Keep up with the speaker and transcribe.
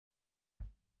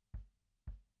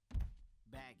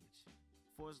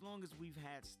For as long as we've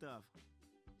had stuff,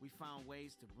 we found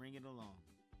ways to bring it along.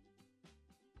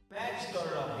 Bags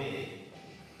started off big,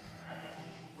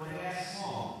 but it got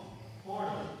small,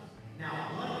 portable. Now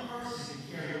one person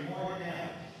can carry more than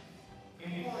that.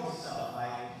 Important stuff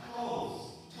like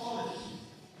clothes, toiletries,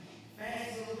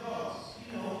 fancy little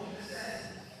dogs,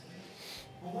 necessities.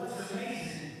 But what's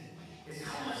amazing is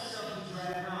how much stuff we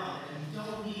drive around and we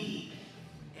don't need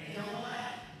and don't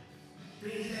like.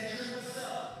 Things that trip us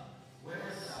up, wear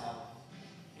us out,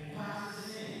 and box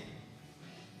us in.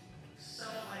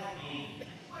 Stuff like anger,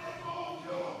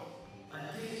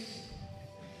 addiction,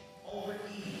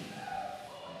 overeating,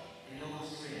 and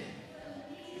overspending.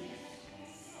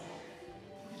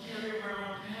 We carry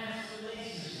around past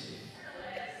relationships,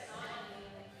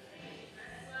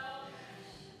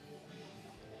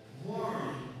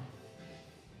 worry,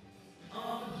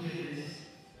 unforgiveness,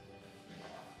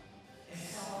 and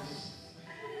selfishness.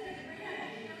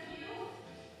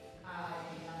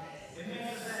 It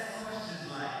makes us ask questions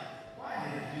like, why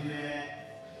did I do that?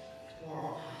 Or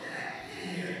how did I get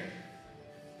here?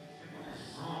 And what is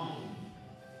wrong with me?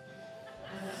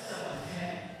 Because that stuff is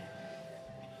heavy.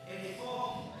 It's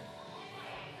faulty.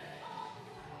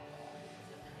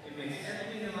 It makes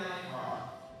everything in life hard,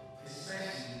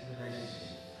 especially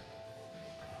relationships.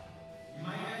 You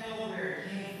might not know where it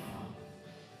came from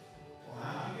or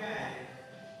how you got it,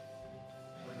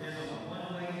 but there's only one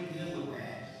way to deal with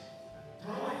that.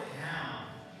 Throw it down.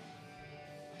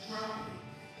 Drop it.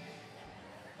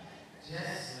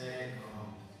 Just let it go.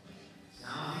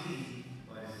 Sounds easy,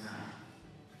 but it's not.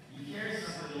 You carry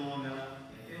something long enough,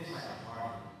 it feels like a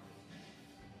party.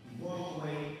 You walk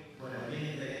away, but a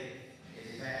minute later,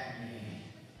 it's back in your hand.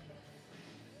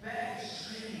 Back is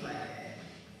tricky like that.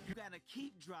 You gotta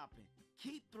keep dropping,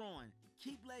 keep throwing,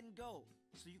 keep letting go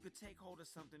so you could take hold of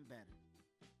something better.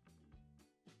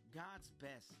 God's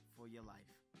best for your life.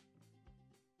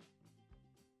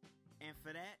 And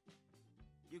for that,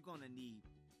 you're gonna need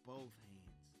both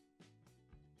hands.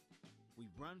 We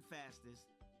run fastest,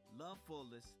 love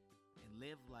fullest, and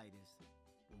live lightest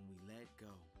when we let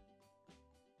go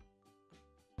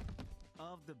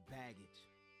of the baggage.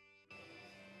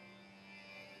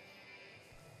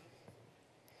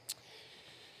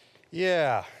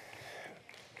 Yeah,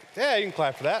 you can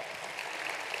clap for that.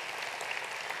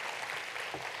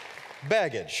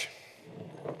 Baggage.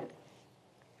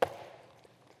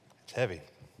 It's heavy.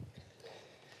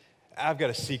 I've got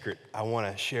a secret I want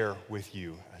to share with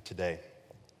you today.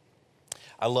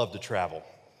 I love to travel.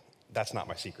 That's not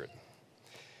my secret.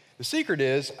 The secret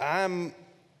is I'm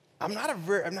not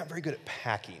very good at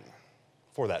packing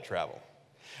for that travel.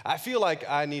 I feel like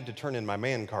I need to turn in my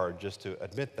man card just to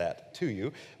admit that to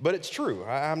you, but it's true.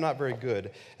 I'm not very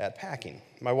good at packing.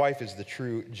 My wife is the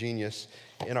true genius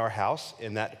in our house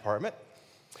in that department.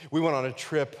 We went on a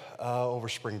trip over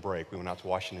spring break. We went out to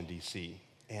Washington, D.C.,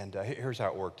 and here's how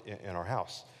it worked in our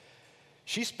house.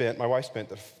 My wife spent,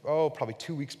 probably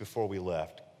 2 weeks before we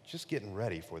left, just getting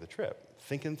ready for the trip,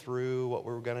 thinking through what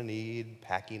we were going to need,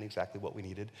 packing exactly what we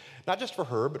needed, not just for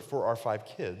her, but for our 5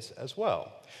 kids as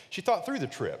well. She thought through the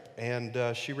trip,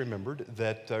 and she remembered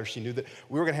that, she knew that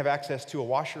we were going to have access to a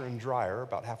washer and dryer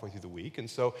about halfway through the week, and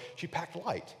so she packed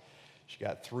light. She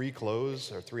got 3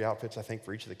 clothes, or 3 outfits, I think,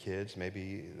 for each of the kids,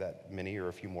 maybe that many or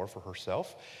a few more for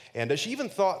herself. And she even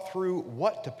thought through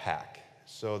what to pack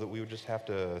so that we would just have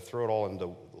to throw it all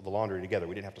into the laundry together.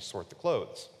 We didn't have to sort the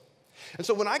clothes. And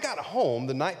so when I got home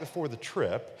the night before the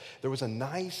trip, there was a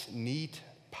nice, neat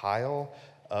pile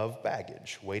of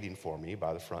baggage waiting for me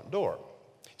by the front door.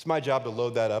 It's my job to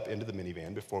load that up into the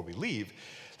minivan before we leave.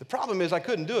 The problem is I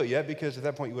couldn't do it yet because at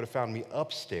that point you would have found me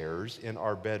upstairs in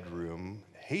our bedroom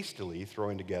hastily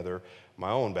throwing together my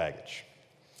own baggage.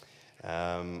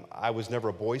 I was never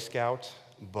a Boy Scout,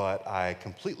 but I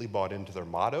completely bought into their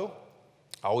motto,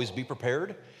 always be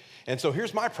prepared. And so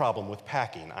here's my problem with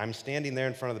packing. I'm standing there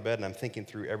in front of the bed and I'm thinking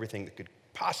through everything that could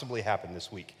possibly happen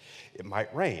this week. It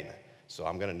might rain, so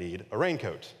I'm gonna need a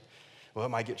raincoat. Well, it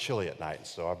might get chilly at night,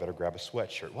 so I better grab a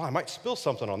sweatshirt. Well, I might spill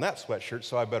something on that sweatshirt,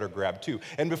 so I better grab 2.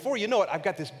 And before you know it, I've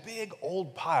got this big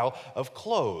old pile of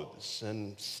clothes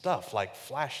and stuff like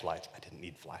flashlights. I didn't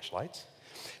need flashlights.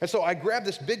 And so I grab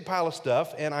this big pile of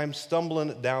stuff and I'm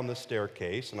stumbling down the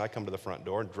staircase and I come to the front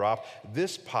door and drop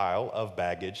this pile of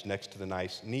baggage next to the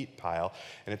nice, neat pile.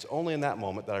 And it's only in that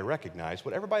moment that I recognize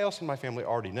what everybody else in my family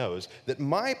already knows, that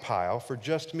my pile for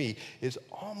just me is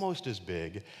almost as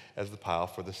big as the pile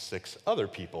for the 6 other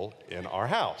people in our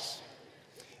house.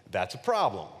 That's a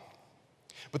problem.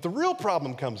 But the real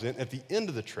problem comes in at the end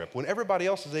of the trip when everybody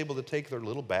else is able to take their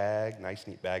little bag, nice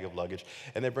neat bag of luggage,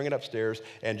 and they bring it upstairs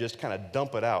and just kind of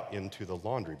dump it out into the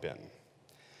laundry bin.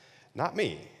 Not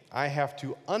me. I have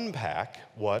to unpack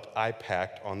what I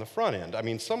packed on the front end. I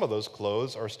mean, some of those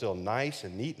clothes are still nice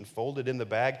and neat and folded in the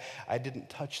bag. I didn't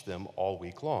touch them all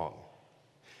week long.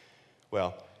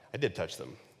 Well, I did touch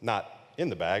them. Not in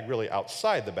the bag, really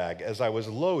outside the bag, as I was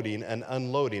loading and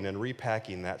unloading and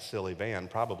repacking that silly van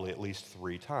probably at least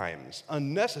 3 times.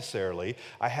 Unnecessarily,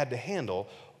 I had to handle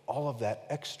all of that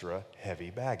extra heavy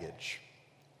baggage.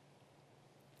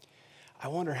 I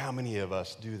wonder how many of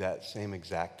us do that same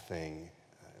exact thing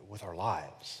with our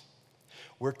lives.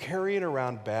 We're carrying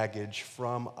around baggage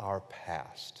from our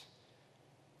past.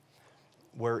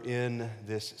 We're in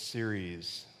this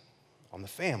series on the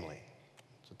family.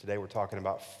 So today we're talking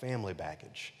about family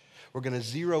baggage. We're going to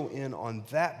zero in on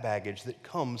that baggage that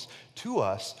comes to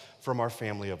us from our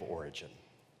family of origin.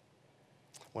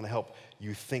 I want to help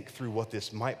you think through what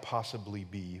this might possibly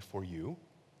be for you.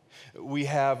 We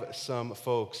have some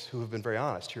folks who have been very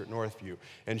honest here at Northview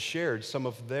and shared some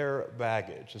of their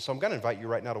baggage. And so I'm going to invite you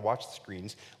right now to watch the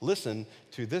screens. Listen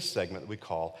to this segment that we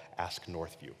call Ask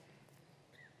Northview.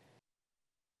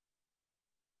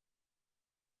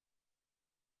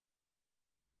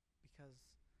 Because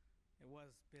it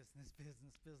was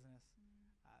business.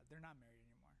 They're not married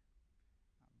anymore.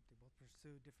 They both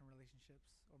pursued different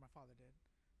relationships, or my father did.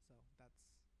 So that's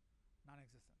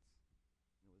non-existence.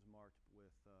 It was marked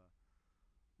with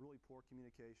really poor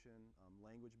communication,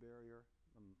 language barrier.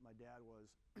 My dad was,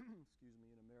 excuse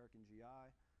me, an American GI,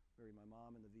 married my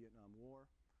mom in the Vietnam War.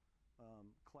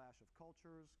 Clash of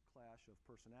cultures, clash of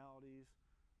personalities,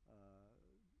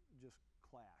 just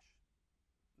clash.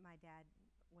 My dad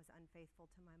was unfaithful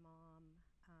to my mom,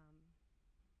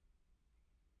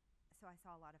 so I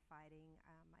saw a lot of fighting.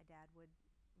 My dad would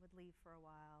leave for a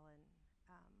while, and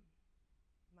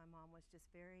my mom was just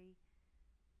very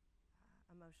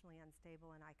emotionally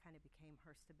unstable, and I kind of became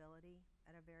her stability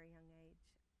at a very young age.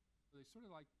 They sort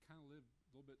of kind of lived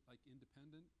a little bit like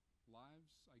independent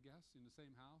lives, I guess, in the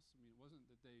same house. I mean, it wasn't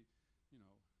that they,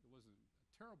 it wasn't a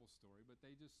terrible story, but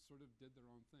they just sort of did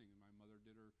their own thing. And my mother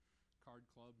did her card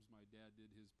clubs, my dad did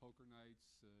his poker nights.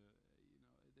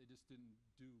 They just didn't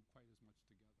do quite as much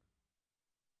together.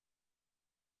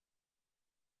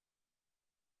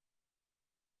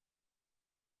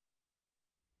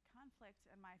 Conflict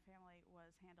in my family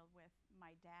was handled with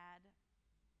my dad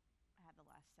had the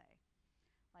last say.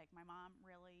 Like, my mom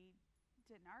really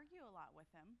didn't argue a lot with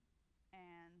him,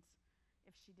 and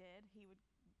if she did, he would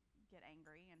get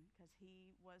angry, and because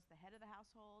he was the head of the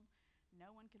household,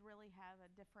 no one could really have a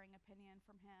differing opinion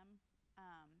from him.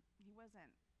 He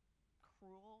wasn't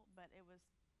cruel, but it was,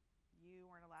 you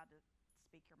weren't allowed to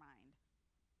speak your mind.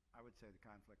 I would say the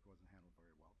conflict wasn't handled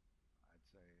very well. I'd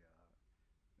say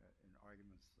in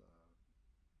arguments,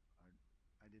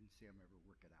 I didn't see him ever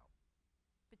work it out.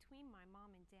 Between my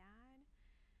mom and dad,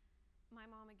 my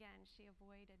mom, again, she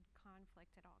avoided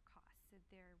conflict at all costs. So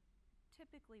there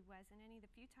typically wasn't any. The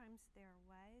few times there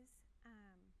was,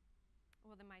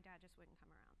 well, then my dad just wouldn't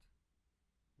come around.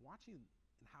 Watching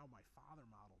how my father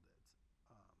modeled it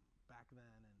back then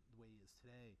and the way he is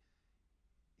today,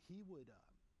 he would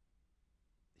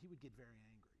get very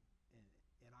angry,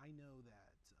 and I know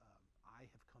that I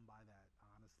have come by that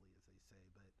honestly, as they say,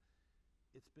 but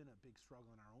it's been a big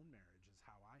struggle in our own marriage is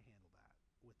how I handle that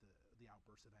with the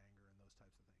outbursts of anger and those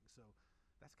types of things. So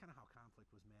that's kind of how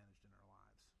conflict was managed in our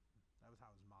lives. That was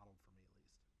how it was modeled for me, at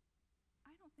least.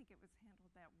 I don't think it was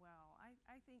handled that well.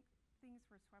 I think things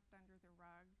were swept under the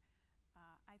rug.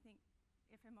 I think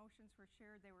if emotions were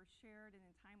shared, they were shared, and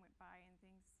then time went by and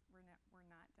things were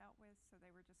not dealt with, so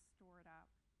they were just stored up.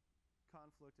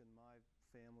 Conflict in my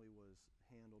family was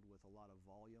handled with a lot of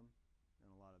volume and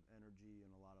a lot of energy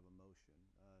and a lot of emotion.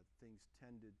 Things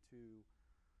tended to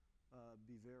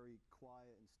be very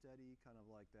quiet and steady, kind of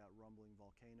like that rumbling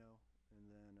volcano, and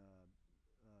then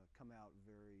come out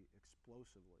very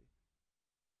explosively.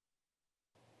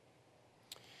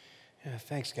 Yeah,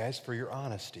 thanks, guys, for your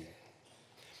honesty.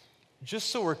 Just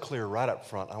so we're clear right up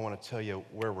front, I want to tell you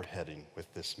where we're heading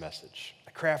with this message.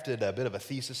 I crafted a bit of a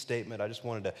thesis statement. I just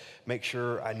wanted to make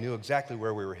sure I knew exactly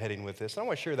where we were heading with this. I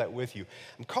want to share that with you.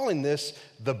 I'm calling this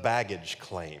the baggage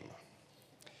claim.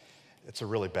 It's a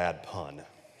really bad pun.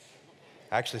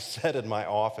 I actually sat in my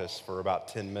office for about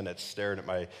 10 minutes staring at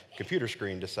my computer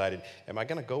screen, deciding, am I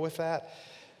going to go with that?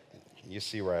 You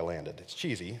see where I landed. It's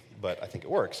cheesy, but I think it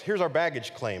works. Here's our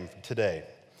baggage claim for today.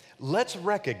 Let's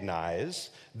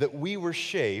recognize that we were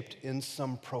shaped in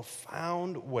some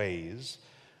profound ways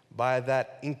by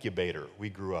that incubator we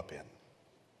grew up in.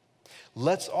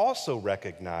 Let's also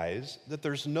recognize that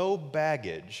there's no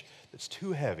baggage that's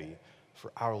too heavy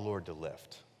for our Lord to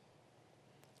lift.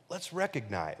 let's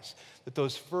recognize that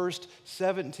those first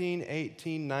 17,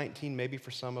 18, 19, maybe for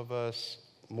some of us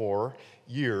more,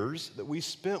 years that we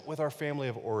spent with our family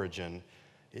of origin,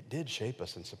 it did shape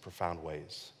us in some profound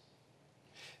ways.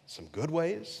 Some good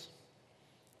ways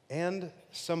and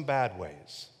some bad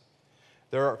ways.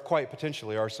 There are quite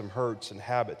potentially are some hurts and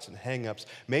habits and hang-ups,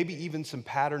 maybe even some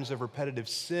patterns of repetitive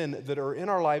sin that are in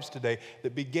our lives today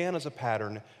that began as a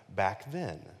pattern back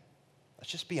then.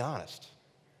 Let's just be honest.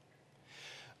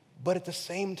 But at the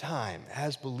same time,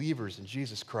 as believers in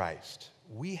Jesus Christ,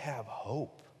 we have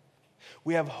hope.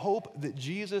 We have hope that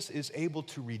Jesus is able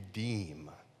to redeem,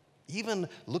 even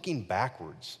looking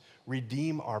backwards,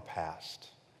 redeem our past.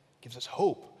 Gives us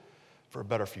hope for a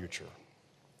better future.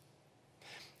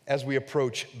 As we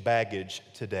approach baggage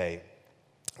today,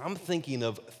 I'm thinking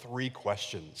of 3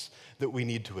 questions that we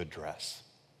need to address.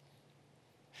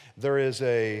 There is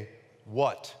a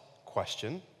what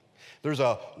question, there's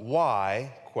a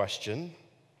why question,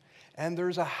 and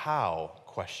there's a how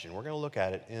question. We're going to look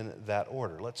at it in that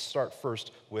order. Let's start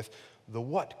first with the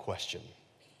what question.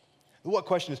 The what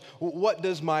question is, what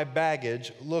does my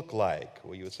baggage look like?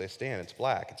 Well, you would say, Stan, it's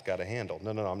black, it's got a handle. No,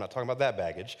 I'm not talking about that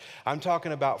baggage. I'm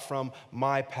talking about from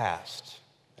my past.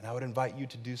 And I would invite you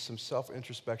to do some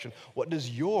self-introspection. What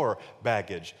does your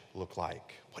baggage look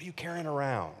like? What are you carrying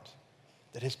around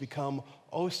that has become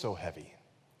oh so heavy?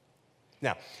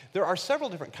 Now, there are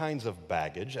several different kinds of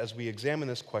baggage as we examine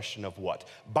this question of what.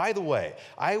 By the way,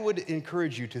 I would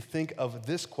encourage you to think of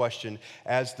this question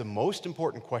as the most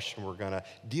important question we're going to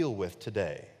deal with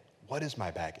today. What is my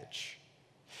baggage?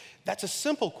 That's a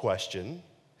simple question,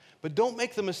 but don't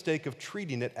make the mistake of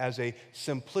treating it as a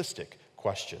simplistic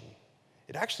question.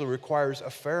 It actually requires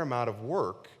a fair amount of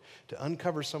work to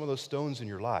uncover some of those stones in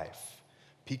your life,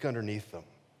 peek underneath them.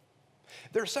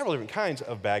 There are several different kinds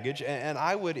of baggage, and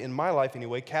I would, in my life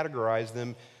anyway, categorize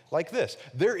them like this.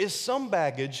 There is some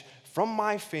baggage from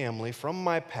my family, from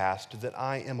my past, that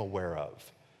I am aware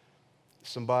of.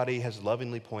 Somebody has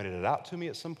lovingly pointed it out to me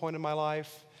at some point in my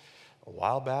life, a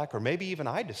while back, or maybe even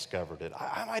I discovered it.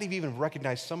 I might have even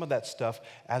recognized some of that stuff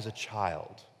as a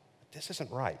child. This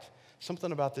isn't right.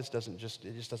 Something about this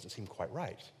just doesn't seem quite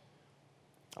right.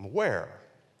 I'm aware,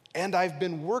 and I've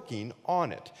been working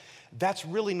on it. That's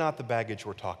really not the baggage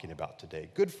we're talking about today.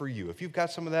 Good for you. If you've got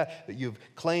some of that you've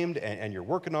claimed and you're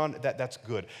working on, that's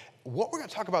good. What we're going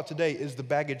to talk about today is the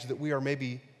baggage that we are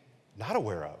maybe not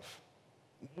aware of,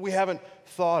 we haven't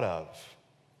thought of,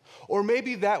 or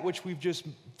maybe that which we've just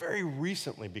very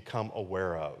recently become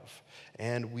aware of,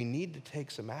 and we need to take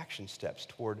some action steps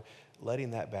toward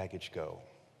letting that baggage go.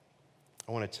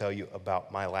 I want to tell you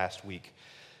about my last week.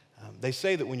 They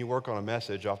say that when you work on a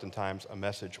message, oftentimes a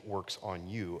message works on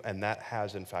you, and that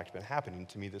has in fact been happening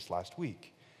to me this last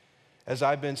week. As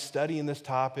I've been studying this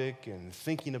topic and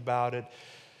thinking about it,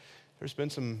 there's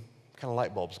been some kind of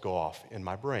light bulbs go off in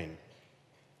my brain.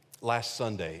 Last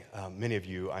Sunday, many of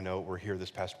you I know were here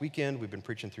this past weekend. We've been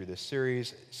preaching through this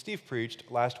series. Steve preached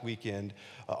last weekend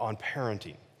on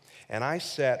parenting. And I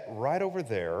sat right over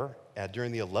there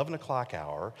during the 11 o'clock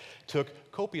hour, took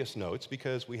copious notes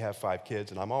because we have 5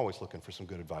 kids and I'm always looking for some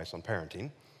good advice on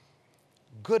parenting.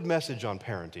 Good message on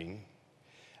parenting.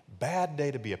 Bad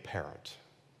day to be a parent,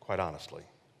 quite honestly.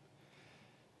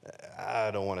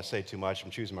 I don't want to say too much. I'm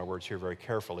choosing my words here very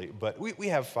carefully, but we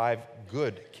have 5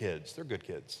 good kids. They're good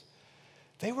kids.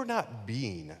 They were not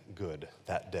being good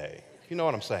that day. You know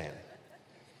what I'm saying?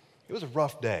 It was a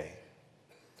rough day.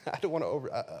 I don't want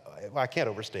to I can't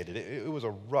overstate it. It was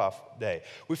a rough day.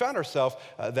 We found ourselves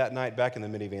that night back in the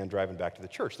minivan driving back to the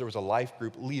church. There was a life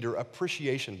group leader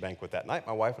appreciation banquet that night.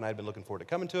 My wife and I had been looking forward to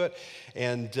coming to it.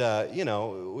 And,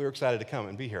 we were excited to come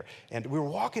and be here. And we were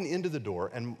walking into the door,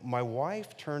 and my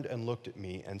wife turned and looked at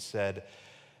me and said,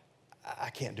 I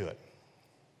can't do it.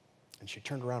 And she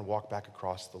turned around and walked back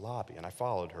across the lobby, and I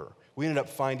followed her. We ended up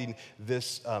finding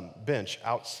this bench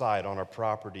outside on our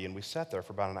property, and we sat there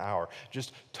for about an hour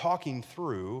just talking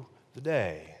through the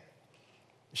day.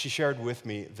 She shared with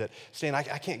me that, Stan, I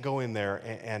can't go in there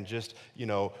and just,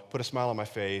 put a smile on my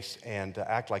face and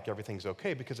act like everything's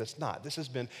okay, because it's not. This has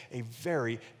been a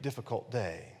very difficult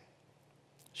day.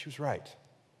 She was right.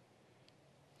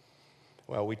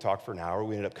 Well, we talked for an hour.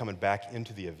 We ended up coming back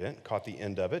into the event, caught the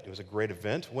end of it. It was a great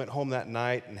event. Went home that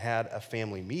night and had a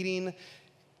family meeting,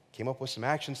 came up with some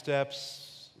action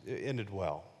steps. It ended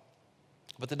well.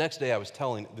 But the next day I was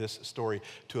telling this story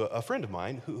to a friend of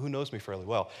mine who knows me fairly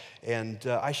well. And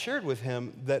I shared with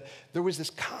him that there was this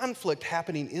conflict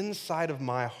happening inside of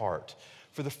my heart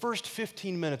for the first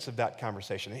 15 minutes of that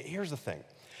conversation. Here's the thing.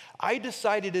 I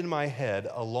decided in my head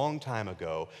a long time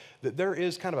ago that there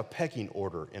is kind of a pecking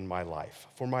order in my life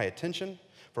for my attention,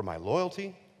 for my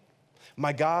loyalty,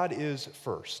 My God is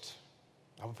first.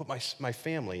 I would put my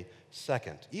family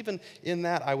second. Even in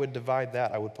that, I would divide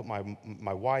that. I would put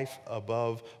my wife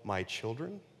above my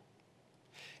children.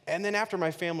 And then after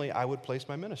my family, I would place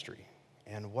my ministry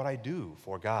and what I do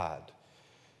for God.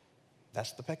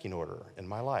 That's the pecking order in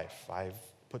my life. I've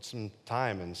put some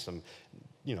time and some,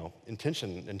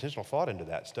 intentional thought into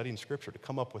that, studying Scripture to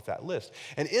come up with that list.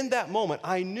 And in that moment,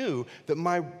 I knew that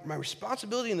my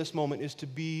responsibility in this moment is to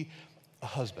be a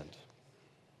husband,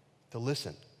 to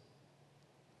listen.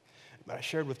 But I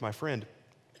shared with my friend,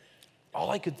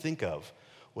 all I could think of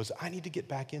was I need to get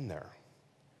back in there.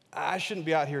 I shouldn't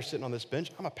be out here sitting on this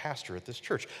bench. I'm a pastor at this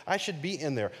church. I should be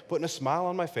in there, putting a smile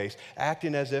on my face,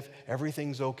 acting as if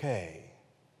everything's okay.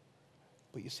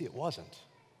 But you see, it wasn't.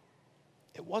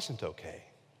 It wasn't okay.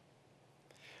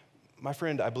 My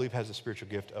friend, I believe, has the spiritual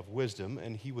gift of wisdom,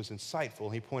 and he was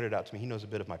insightful. He pointed out to me, he knows a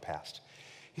bit of my past.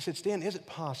 He said, Stan, is it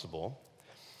possible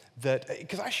that,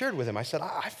 because I shared with him, I said,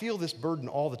 I feel this burden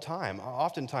all the time.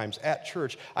 Oftentimes at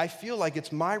church, I feel like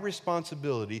it's my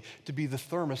responsibility to be the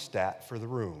thermostat for the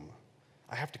room.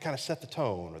 I have to kind of set the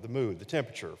tone or the mood, the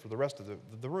temperature for the rest of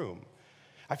the room.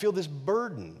 I feel this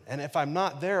burden, and if I'm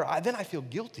not there, then I feel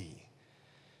guilty.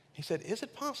 He said, is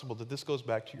it possible that this goes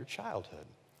back to your childhood?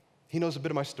 He knows a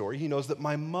bit of my story. He knows that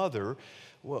my mother,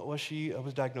 she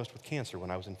was diagnosed with cancer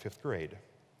when I was in 5th grade.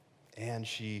 And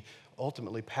she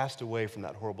ultimately passed away from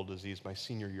that horrible disease my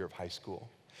senior year of high school.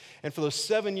 And for those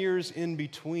 7 years in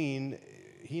between,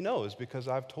 he knows because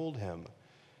I've told him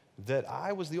that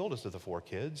I was the oldest of the 4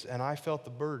 kids, and I felt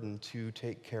the burden to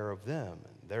take care of them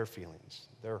and their feelings,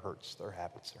 their hurts, their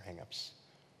habits, their hang-ups.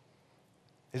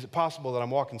 Is it possible that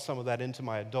I'm walking some of that into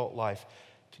my adult life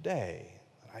today?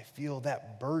 I feel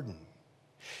that burden.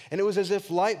 And it was as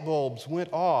if light bulbs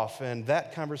went off, and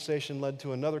that conversation led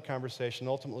to another conversation,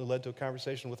 ultimately led to a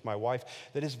conversation with my wife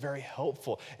that is very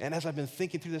helpful. And as I've been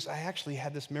thinking through this, I actually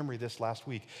had this memory this last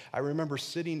week. I remember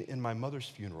sitting in my mother's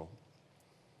funeral,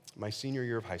 my senior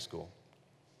year of high school,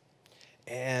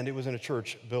 and it was in a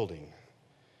church building.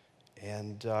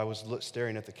 And I was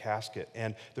staring at the casket,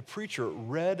 and the preacher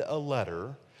read a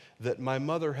letter that my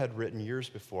mother had written years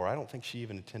before. I don't think she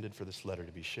even intended for this letter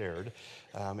to be shared.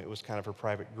 It was kind of her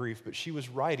private grief, but she was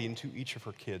writing to each of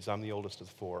her kids. I'm the oldest of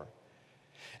the 4.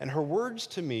 And her words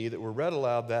to me that were read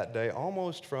aloud that day,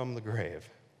 almost from the grave,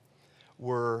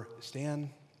 were,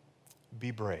 Stan, be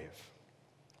brave,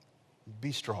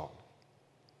 be strong.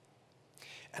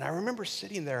 And I remember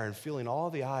sitting there and feeling all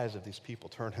the eyes of these people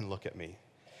turn and look at me.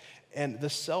 And the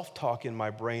self-talk in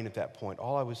my brain at that point,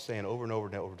 all I was saying over and over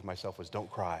and over to myself was,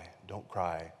 don't cry, don't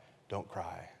cry, don't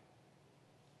cry.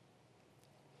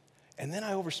 And then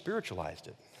I over-spiritualized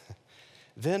it.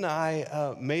 Then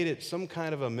I made it some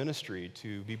kind of a ministry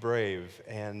to be brave.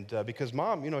 And because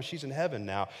Mom, she's in heaven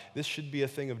now, this should be a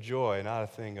thing of joy, not a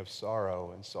thing of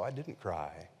sorrow. And so I didn't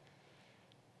cry.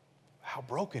 How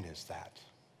broken is that?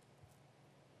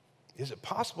 Is it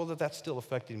possible that that's still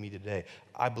affecting me today?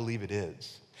 I believe it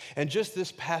is. And just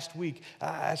this past week,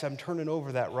 as I'm turning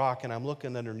over that rock and I'm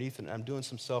looking underneath it and I'm doing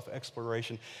some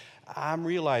self-exploration, I'm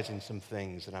realizing some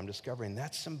things and I'm discovering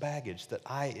that's some baggage that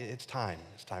it's time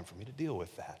for me to deal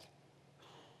with that.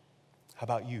 How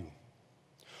about you?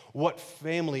 What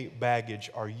family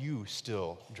baggage are you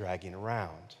still dragging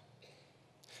around?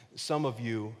 Some of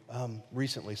you,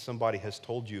 recently somebody has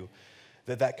told you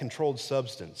that controlled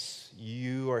substance,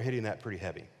 you are hitting that pretty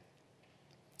heavy.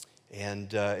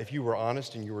 And if you were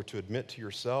honest and you were to admit to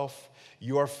yourself,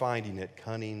 you are finding it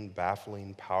cunning,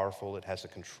 baffling, powerful. It has a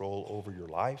control over your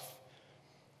life.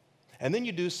 And then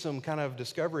you do some kind of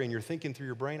discovery and you're thinking through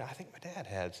your brain, I think my dad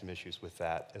had some issues with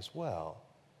that as well.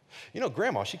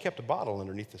 Grandma, she kept a bottle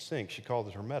underneath the sink. She called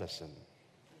it her medicine.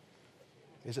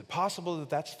 Is it possible that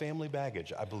that's family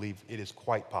baggage? I believe it is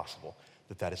quite possible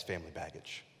that that is family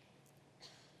baggage.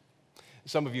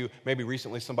 Some of you, maybe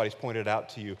recently somebody's pointed out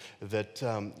to you that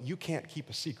you can't keep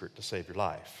a secret to save your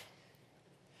life.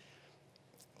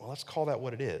 Well, let's call that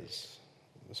what it is.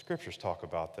 The scriptures talk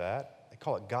about that. They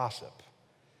call it gossip.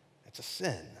 It's a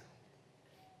sin.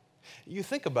 You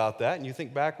think about that and you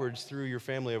think backwards through your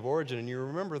family of origin and you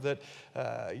remember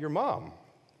that your mom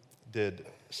did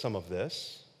some of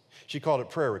this. She called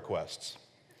it prayer requests.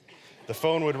 The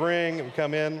phone would ring, it would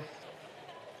come in.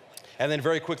 And then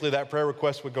very quickly that prayer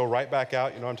request would go right back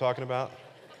out. You know what I'm talking about?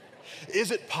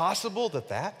 Is it possible that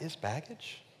that is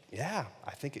baggage? Yeah,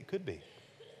 I think it could be.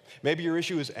 Maybe your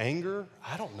issue is anger.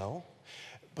 I don't know.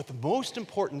 But the most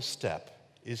important step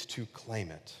is to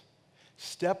claim it.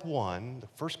 Step one, the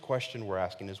first question we're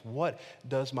asking is, what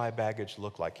does my baggage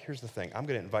look like? Here's the thing. I'm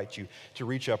going to invite you to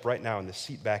reach up right now in the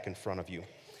seat back in front of you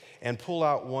and pull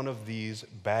out one of these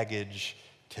baggage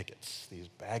tickets, these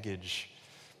baggage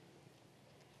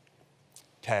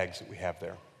tags that we have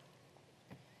there.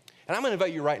 And I'm going to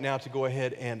invite you right now to go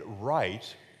ahead and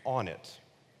write on it.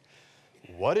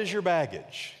 What is your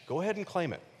baggage? Go ahead and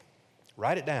claim it.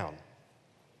 Write it down.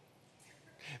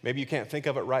 Maybe you can't think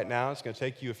of it right now. It's going to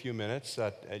take you a few minutes.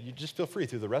 You just feel free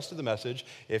through the rest of the message.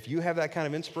 If you have that kind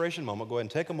of inspiration moment, go ahead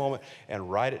and take a moment and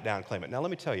write it down, claim it. Now,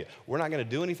 let me tell you, we're not going to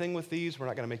do anything with these. We're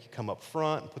not going to make you come up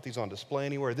front and put these on display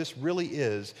anywhere. This really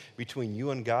is between you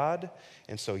and God,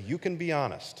 and so you can be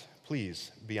honest.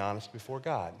 Please be honest before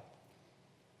God.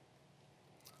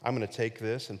 I'm going to take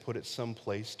this and put it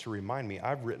someplace to remind me.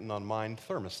 I've written on mine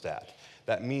thermostat.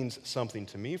 That means something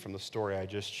to me from the story I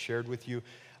just shared with you.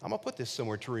 I'm going to put this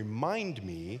somewhere to remind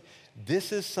me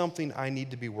this is something I need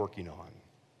to be working on.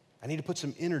 I need to put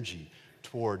some energy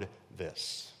toward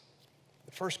this.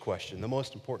 The first question, the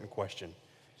most important question,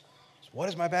 is what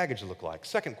does my baggage look like?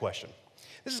 Second question.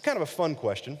 This is kind of a fun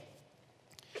question.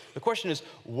 The question is,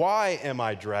 why am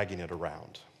I dragging it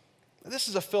around? This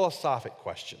is a philosophic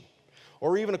question,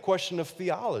 or even a question of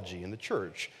theology in the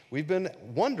church. We've been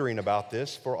wondering about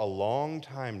this for a long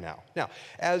time now. Now,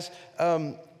 as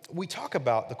we talk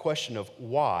about the question of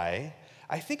why,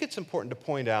 I think it's important to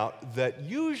point out that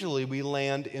usually we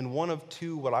land in one of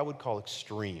two what I would call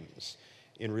extremes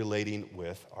in relating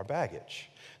with our baggage.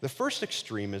 The first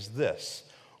extreme is this.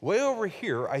 Way over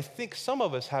here, I think some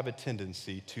of us have a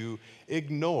tendency to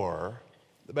ignore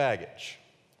the baggage.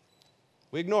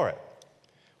 We ignore it.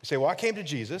 We say, well, I came to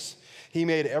Jesus. He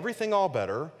made everything all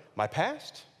better. My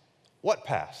past? What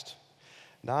past?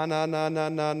 No. I'm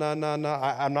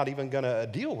not even going to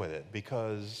deal with it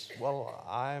because, well,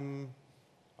 I'm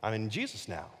in Jesus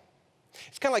now.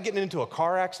 It's kind of like getting into a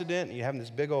car accident and you having this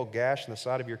big old gash in the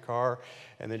side of your car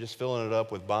and then just filling it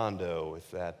up with Bondo, with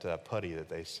that putty that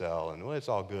they sell, and well, it's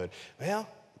all good. Well,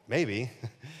 maybe.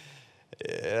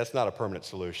 That's not a permanent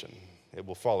solution. It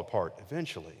will fall apart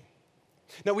eventually.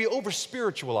 Now, we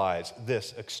over-spiritualize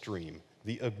this extreme,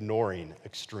 the ignoring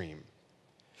extreme.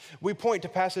 We point to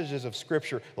passages of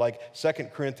Scripture like 2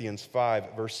 Corinthians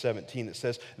 5, verse 17, that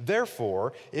says,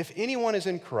 therefore, if anyone is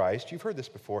in Christ, you've heard this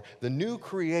before, the new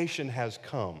creation has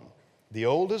come. The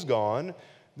old is gone,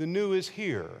 the new is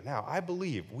here. Now, I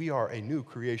believe we are a new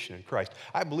creation in Christ.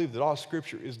 I believe that all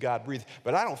Scripture is God-breathed,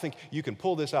 but I don't think you can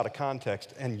pull this out of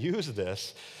context and use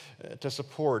this to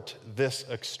support this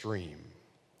extreme.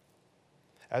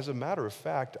 As a matter of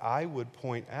fact, I would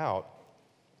point out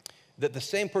that the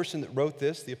same person that wrote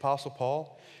this, the Apostle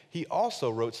Paul, he also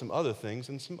wrote some other things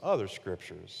in some other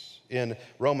scriptures. In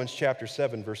Romans chapter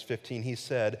 7, verse 15, he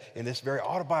said, in this very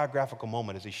autobiographical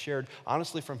moment, as he shared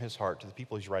honestly from his heart to the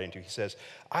people he's writing to, he says,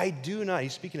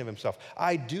 he's speaking of himself,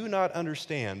 I do not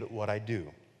understand what I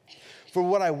do. For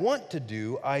what I want to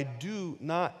do, I do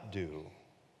not do.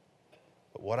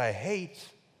 But what I hate,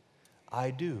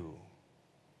 I do.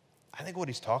 I think what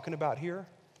he's talking about here,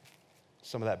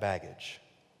 some of that baggage.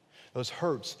 Those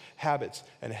hurts, habits,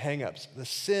 and hang-ups, the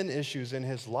sin issues in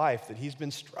his life that he's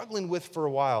been struggling with for a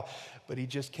while, but he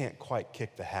just can't quite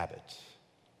kick the habit.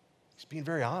 He's being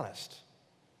very honest.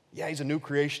 Yeah, he's a new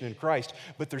creation in Christ,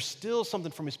 but there's still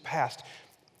something from his past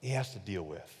he has to deal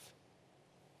with.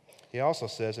 He also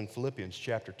says in Philippians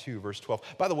chapter 2, verse 12,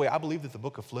 by the way, I believe that the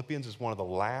book of Philippians is one of the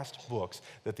last books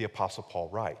that the Apostle Paul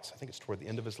writes. I think it's toward the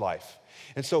end of his life.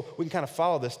 And so we can kind of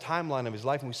follow this timeline of his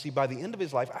life, and we see by the end of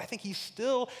his life, I think he's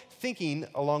still thinking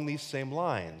along these same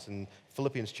lines. In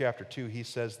Philippians chapter 2, he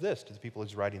says this to the people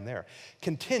he's writing there,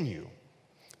 continue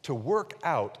to work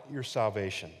out your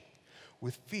salvation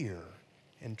with fear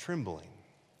and trembling,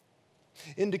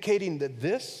 indicating that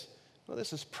this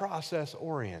is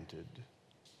process-oriented.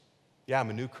 Yeah,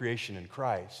 I'm a new creation in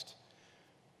Christ,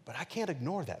 but I can't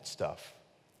ignore that stuff.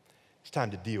 It's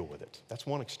time to deal with it. That's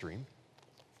one extreme.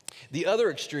 The other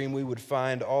extreme we would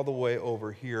find all the way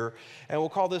over here, and we'll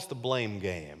call this the blame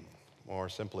game, or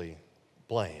simply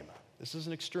blame. This is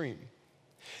an extreme.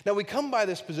 Now, we come by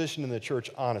this position in the church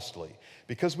honestly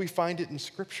because we find it in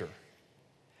Scripture.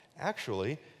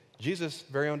 Actually, Jesus'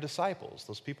 very own disciples,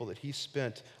 those people that he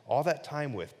spent all that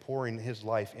time with, pouring his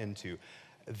life into,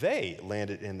 they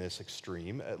landed in this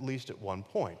extreme, at least at one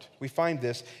point. We find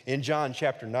this in John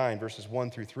chapter 9, verses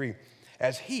 1 through 3.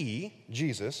 As he,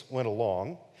 Jesus, went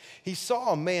along, he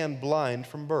saw a man blind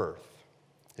from birth.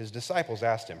 His disciples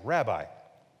asked him, Rabbi,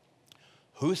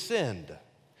 who sinned,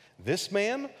 this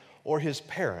man or his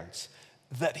parents,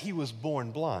 that he was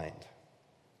born blind?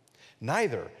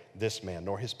 Neither this man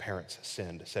nor his parents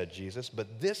sinned, said Jesus,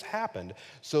 but this happened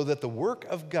so that the work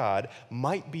of God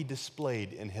might be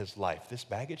displayed in his life. This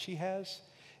baggage he has,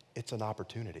 it's an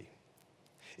opportunity.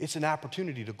 It's an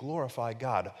opportunity to glorify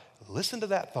God. Listen to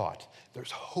that thought.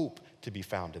 There's hope to be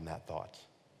found in that thought.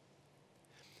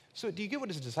 So do you get what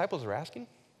his disciples are asking?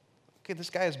 Okay, this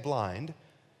guy is blind.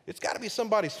 It's got to be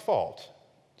somebody's fault.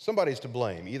 Somebody's to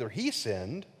blame. Either he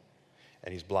sinned,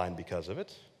 and he's blind because of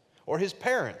it, or his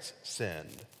parents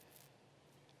sinned,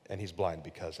 and he's blind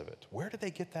because of it. Where did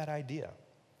they get that idea?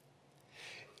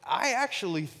 I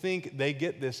actually think they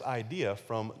get this idea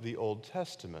from the Old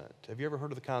Testament. Have you ever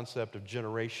heard of the concept of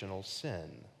generational sin?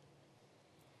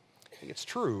 I think it's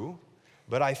true,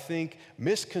 but I think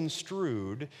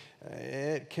misconstrued,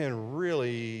 it can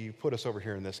really put us over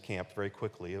here in this camp very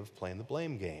quickly of playing the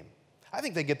blame game. I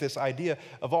think they get this idea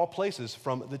of all places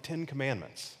from the Ten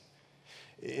Commandments.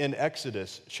 In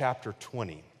Exodus chapter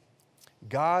 20,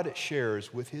 God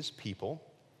shares with his people,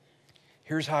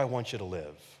 here's how I want you to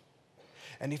live.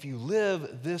 And if you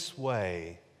live this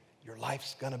way, your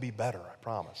life's going to be better, I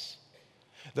promise.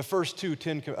 The first two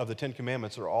of the Ten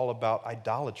Commandments are all about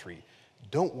idolatry.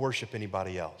 Don't worship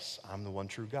anybody else. I'm the one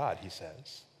true God, he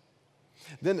says.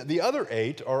 Then the other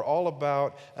 8 are all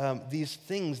about these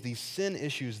things, these sin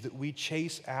issues that we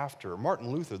chase after. Martin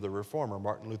Luther, the reformer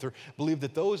Martin Luther, believed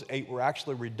that those 8 were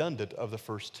actually redundant of the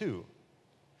first 2.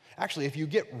 Actually, if you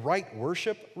get right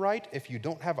worship right, if you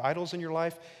don't have idols in your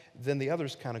life, then the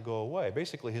others kind of go away.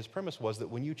 Basically, his premise was that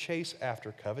when you chase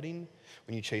after coveting,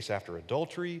 when you chase after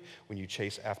adultery, when you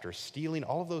chase after stealing,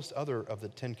 all of those other of the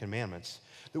Ten Commandments,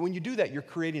 that when you do that, you're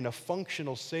creating a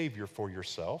functional savior for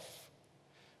yourself,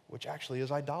 which actually is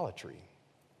idolatry.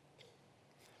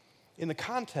 In the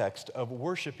context of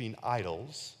worshiping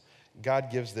idols, God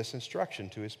gives this instruction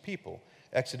to his people.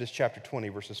 Exodus chapter 20,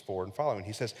 verses 4 and following.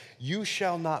 He says, "You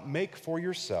shall not make for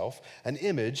yourself an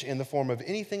image in the form of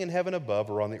anything in heaven above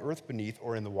or on the earth beneath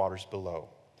or in the waters below.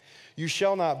 You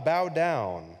shall not bow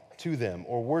down to them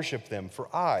or worship them, for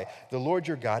I, the Lord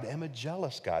your God, am a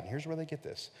jealous God." And here's where they get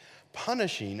this.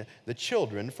 "Punishing the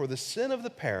children for the sin of the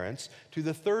parents to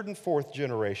the 3rd and 4th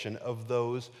generation of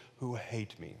those who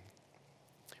hate me,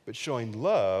 but showing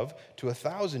love to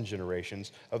 1,000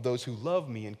 generations of those who love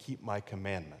me and keep my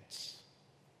commandments."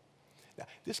 Now,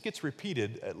 this gets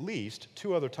repeated at least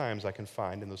 2 other times I can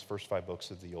find in those first 5 books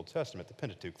of the Old Testament, the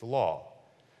Pentateuch, the law.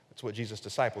 That's what Jesus'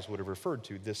 disciples would have referred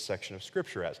to this section of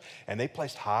Scripture as. And they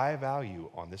placed high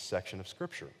value on this section of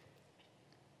Scripture.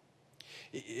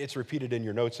 It's repeated in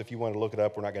your notes if you want to look it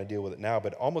up. We're not going to deal with it now,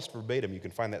 but almost verbatim, you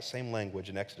can find that same language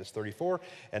in Exodus 34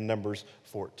 and Numbers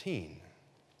 14.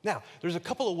 Now, there's a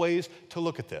couple of ways to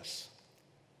look at this.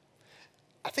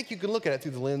 I think you can look at it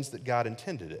through the lens that God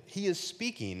intended it. He is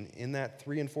speaking in that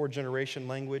 3 and 4 generation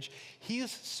language. He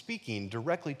is speaking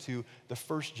directly to the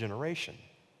first generation.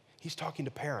 He's talking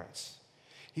to parents.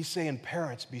 He's saying,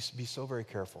 parents, be so very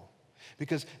careful.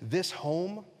 Because this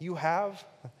home you have,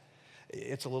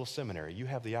 it's a little seminary. You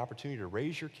have the opportunity to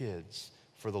raise your kids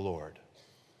for the Lord.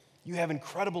 You have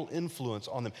incredible influence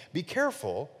on them. Be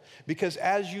careful, because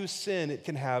as you sin, it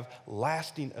can have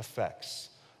lasting effects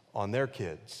on their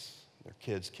kids. Their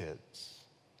kids' kids.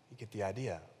 You get the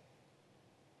idea.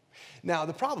 Now,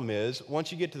 the problem is,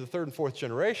 once you get to the 3rd and 4th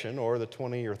generation, or the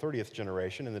 20th or 30th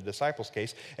generation in the disciples'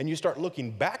 case, and you start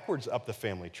looking backwards up the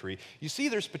family tree, you see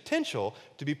there's potential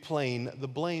to be playing the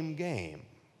blame game.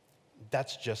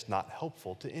 That's just not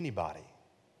helpful to anybody.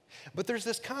 But there's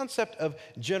this concept of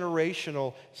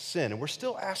generational sin, and we're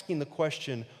still asking the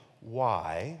question,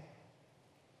 why?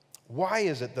 Why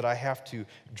is it that I have to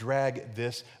drag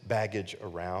this baggage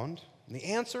around? And the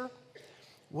answer,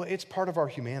 well, it's part of our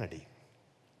humanity.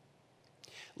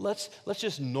 Let's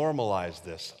just normalize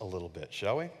this a little bit,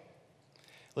 shall we?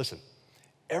 Listen,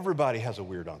 everybody has a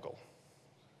weird uncle.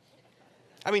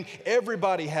 I mean,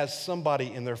 everybody has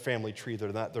somebody in their family tree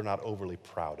they're not overly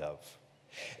proud of.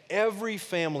 Every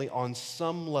family on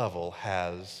some level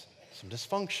has some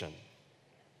dysfunction.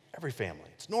 Every family,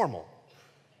 it's normal.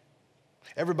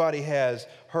 Everybody has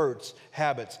hurts,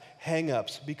 habits,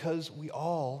 hang-ups, because we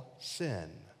all sin.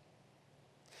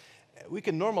 We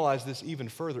can normalize this even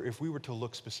further if we were to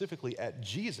look specifically at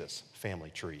Jesus'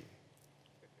 family tree.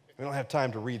 We don't have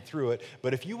time to read through it,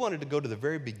 but if you wanted to go to the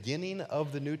very beginning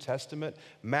of the New Testament,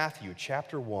 Matthew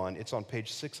chapter 1, it's on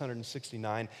page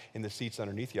 669 in the seats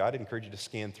underneath you. I'd encourage you to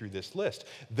scan through this list.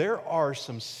 There are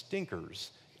some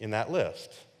stinkers in that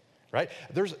list, right?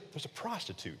 There's a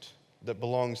prostitute that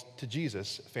belongs to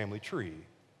Jesus' family tree.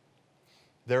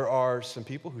 There are some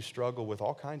people who struggle with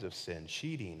all kinds of sin,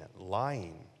 cheating,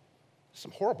 lying,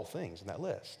 some horrible things in that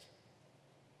list.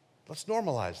 Let's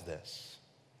normalize this.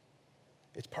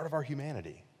 It's part of our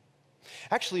humanity.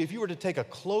 Actually, if you were to take a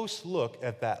close look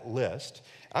at that list,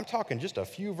 I'm talking just a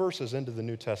few verses into the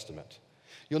New Testament,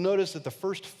 You'll notice that the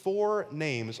first 4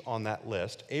 names on that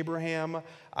list, Abraham,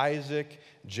 Isaac,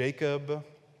 Jacob,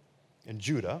 and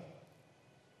Judah,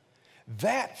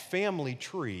 that family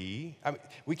tree, I mean,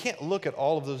 we can't look at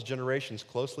all of those generations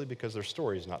closely because their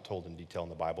story is not told in detail in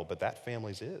the Bible, but that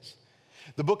family's is.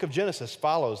 The book of Genesis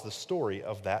follows the story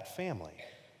of that family.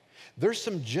 There's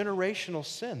some generational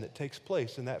sin that takes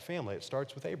place in that family. It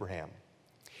starts with Abraham.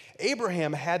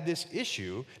 Abraham had this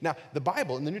issue. Now, the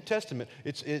Bible, in the New Testament,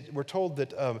 we're told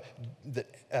that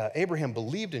Abraham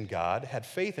believed in God, had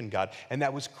faith in God, and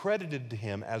that was credited to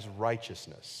him as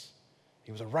righteousness.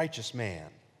 He was a righteous man.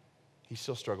 He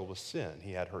still struggled with sin.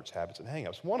 He had hurts, habits, and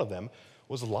hang-ups. One of them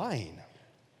was lying.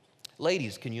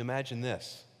 Ladies, can you imagine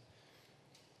this?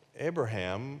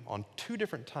 Abraham, on 2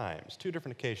 different times, 2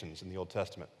 different occasions in the Old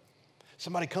Testament,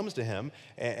 somebody comes to him,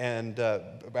 and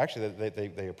actually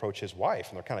they approach his wife,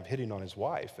 and they're kind of hitting on his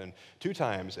wife. And 2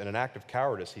 times, in an act of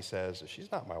cowardice, he says, "She's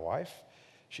not my wife,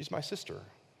 she's my sister."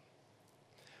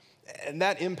 And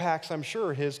that impacts, I'm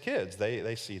sure, his kids.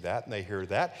 They see that and they hear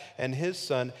that. And his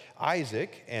son,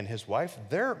 Isaac, and his wife,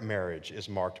 their marriage is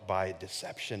marked by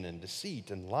deception and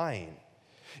deceit and lying.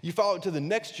 You follow it to the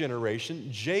next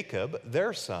generation, Jacob,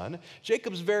 their son.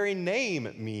 Jacob's very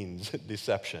name means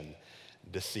deception,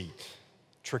 deceit,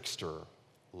 trickster,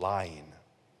 lying.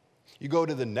 You go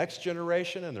to the next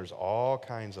generation, and there's all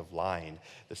kinds of lying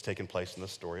that's taken place in the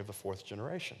story of the 4th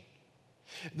generation.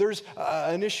 There's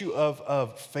an issue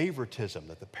of favoritism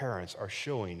that the parents are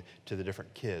showing to the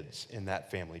different kids in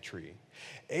that family tree.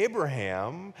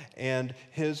 Abraham and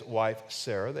his wife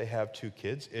Sarah, they have 2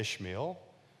 kids, Ishmael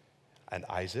and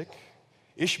Isaac.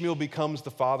 Ishmael becomes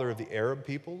the father of the Arab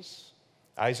peoples.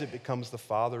 Isaac becomes the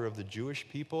father of the Jewish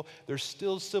people. There's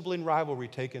still sibling rivalry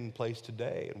taking place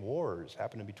today, and wars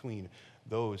happening between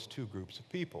those 2 groups of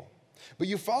people. But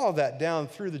you follow that down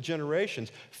through the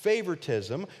generations.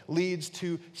 Favoritism leads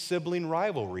to sibling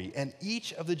rivalry, and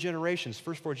each of the generations,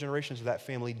 first 4 generations of that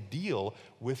family, deal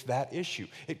with that issue.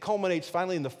 It culminates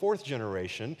finally in the 4th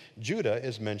generation. Judah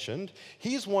is mentioned.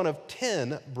 He's one of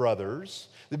 10 brothers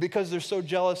that, because they're so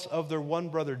jealous of their one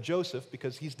brother Joseph,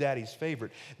 because he's daddy's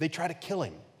favorite, they try to kill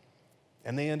him,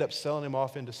 and they end up selling him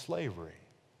off into slavery.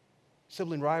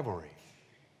 Sibling rivalry.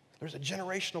 There's a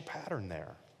generational pattern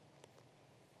there.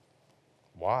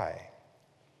 Why?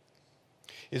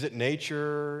 Is it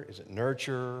nature? Is it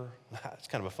nurture? It's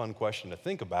kind of a fun question to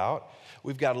think about.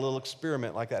 We've got a little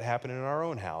experiment like that happening in our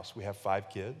own house. We have 5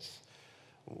 kids.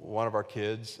 One of our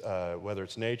kids, whether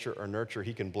it's nature or nurture,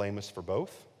 he can blame us for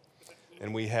both.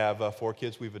 And we have 4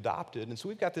 kids we've adopted. And so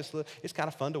we've got this, it's kind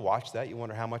of fun to watch that. You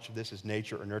wonder how much of this is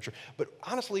nature or nurture. But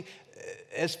honestly,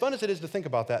 as fun as it is to think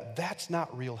about that, that's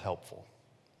not real helpful.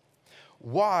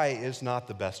 Why is not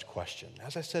the best question.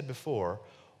 As I said before,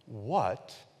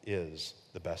 what is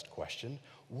the best question?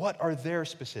 What are their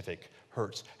specific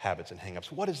hurts, habits, and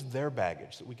hang-ups? What is their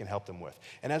baggage that we can help them with?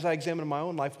 And as I examine my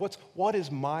own life, what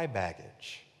is my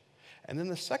baggage? And then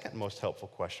the second most helpful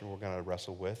question we're going to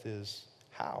wrestle with is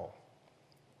how?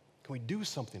 Can we do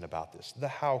something about this? The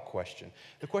how question.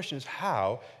 The question is,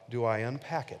 how do I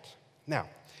unpack it? Now,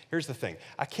 here's the thing.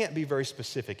 I can't be very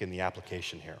specific in the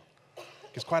application here.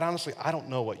 Because quite honestly, I don't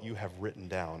know what you have written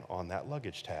down on that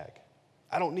luggage tag.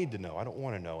 I don't need to know. I don't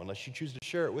want to know unless you choose to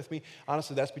share it with me.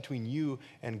 Honestly, that's between you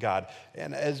and God.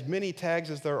 And as many tags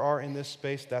as there are in this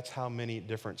space, that's how many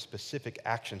different specific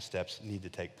action steps need to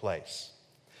take place.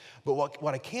 But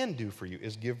what I can do for you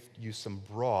is give you some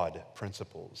broad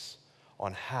principles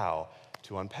on how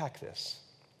to unpack this.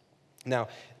 Now,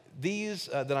 these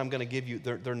that I'm going to give you,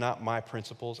 they're not my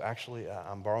principles. Actually,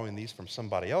 I'm borrowing these from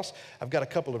somebody else. I've got a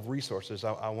couple of resources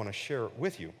I want to share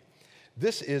with you.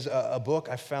 This is a book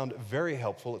I found very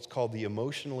helpful. It's called The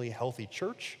Emotionally Healthy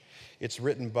Church. It's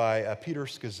written by Peter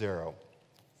Scazzero.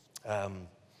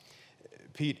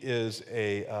 Pete is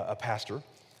a pastor,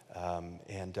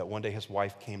 and one day his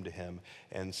wife came to him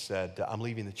and said, "I'm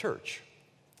leaving the church."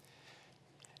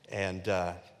 And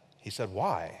he said,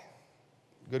 "Why?"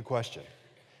 Good question.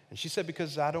 And she said,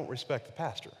 "Because I don't respect the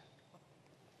pastor.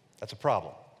 That's a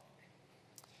problem."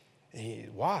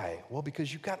 And why? Well,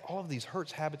 because you've got all of these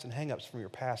hurts, habits, and hang-ups from your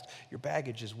past. Your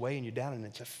baggage is weighing you down, and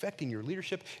it's affecting your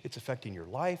leadership. It's affecting your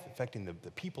life, affecting the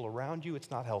people around you. It's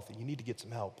not healthy. You need to get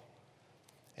some help.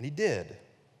 And he did.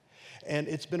 And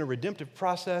it's been a redemptive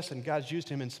process, and God's used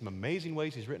him in some amazing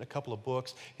ways. He's written a couple of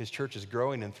books. His church is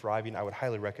growing and thriving. I would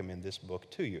highly recommend this book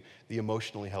to you, The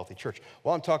Emotionally Healthy Church.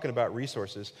 While I'm talking about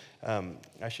resources,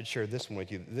 I should share this one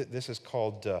with you. This is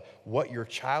called What Your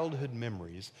Childhood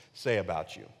Memories Say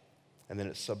About You. And then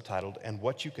it's subtitled, And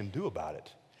What You Can Do About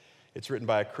It. It's written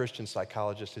by a Christian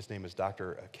psychologist. His name is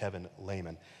Dr. Kevin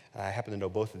Lehman. I happen to know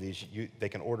both of these. They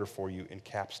can order for you in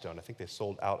Capstone. I think they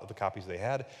sold out of the copies they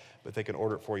had, but they can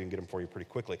order it for you and get them for you pretty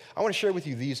quickly. I want to share with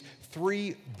you these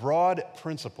 3 broad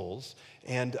principles,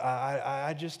 and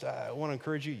I want to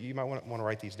encourage you, you might want to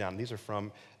write these down. These are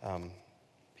from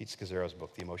Pete Scazzero's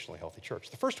book, The Emotionally Healthy Church.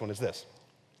 The first one is this: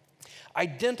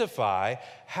 identify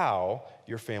how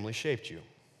your family shaped you.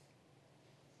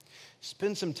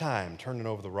 Spend some time turning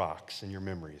over the rocks in your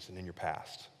memories and in your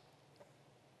past.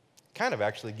 Kind of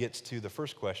actually gets to the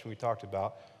first question we talked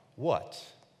about, what?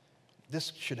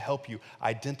 This should help you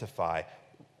identify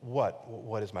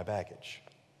what is my baggage.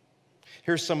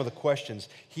 Here's some of the questions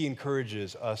he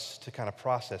encourages us to kind of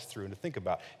process through and to think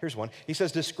about. Here's one. He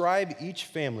says, describe each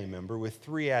family member with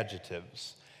 3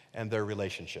 adjectives and their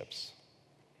relationships.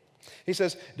 He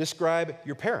says, describe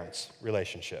your parents'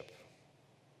 relationship.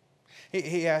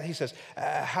 He says,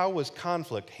 how was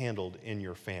conflict handled in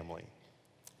your family?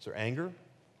 Is there anger,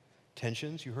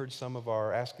 tensions? You heard some of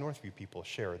our Ask Northview people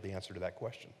share the answer to that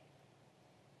question.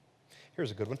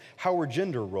 Here's a good one. How were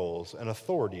gender roles and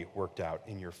authority worked out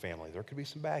in your family? There could be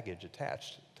some baggage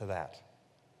attached to that.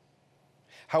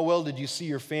 How well did you see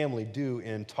your family do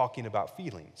in talking about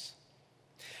feelings?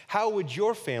 How would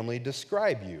your family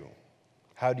describe you?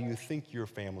 How do you think your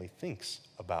family thinks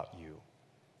about you?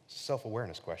 It's a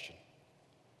self-awareness question.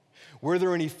 Were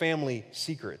there any family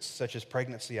secrets, such as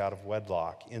pregnancy out of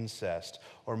wedlock, incest,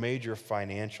 or major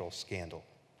financial scandal?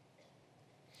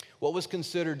 What was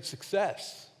considered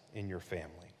success in your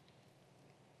family?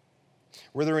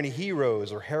 Were there any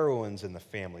heroes or heroines in the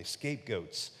family,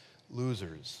 scapegoats,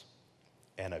 losers?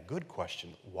 And a good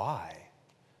question, why?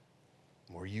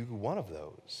 Were you one of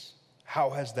those? How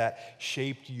has that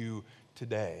shaped you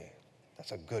today?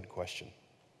 That's a good question.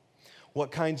 What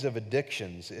kinds of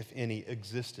addictions, if any,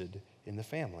 existed in the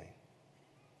family?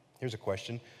 Here's a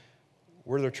question.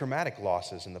 Were there traumatic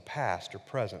losses in the past or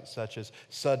present, such as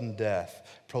sudden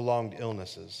death, prolonged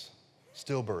illnesses,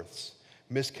 stillbirths,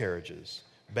 miscarriages,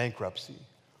 bankruptcy,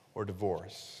 or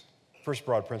divorce? First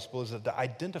broad principle is to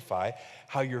identify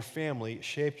how your family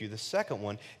shaped you. The second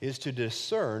one is to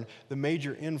discern the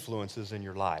major influences in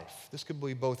your life. This could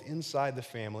be both inside the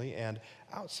family and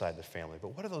outside the family.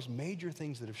 But what are those major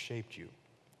things that have shaped you?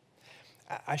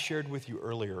 I shared with you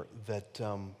earlier that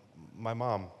my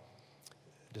mom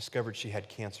discovered she had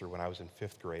cancer when I was in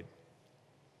 5th grade.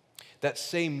 That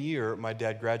same year, my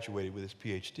dad graduated with his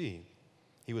PhD.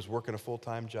 He was working a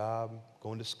full-time job,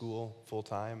 going to school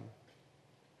full-time.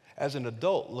 As an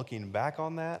adult, looking back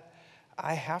on that,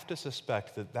 I have to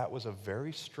suspect that that was a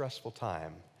very stressful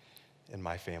time in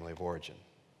my family of origin.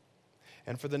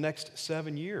 And for the next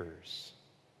 7 years,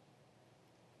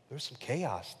 there's some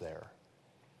chaos there.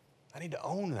 I need to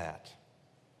own that.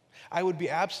 I would be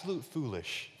absolutely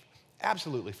foolish,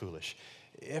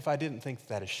 if I didn't think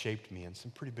that has shaped me in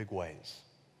some pretty big ways.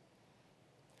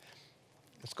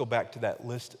 Let's go back to that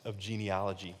list of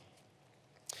genealogy.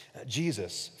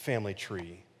 Jesus' family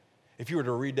tree. If you were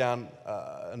to read down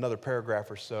another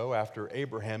paragraph or so after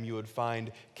Abraham, you would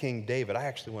find King David. I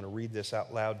actually want to read this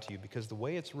out loud to you because the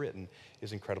way it's written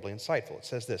is incredibly insightful. It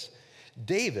says this: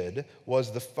 David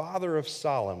was the father of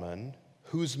Solomon,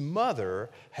 whose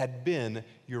mother had been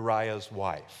Uriah's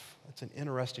wife. That's an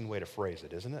interesting way to phrase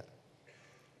it, isn't it?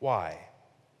 Why?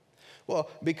 Well,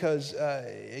 because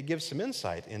it gives some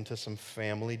insight into some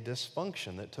family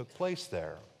dysfunction that took place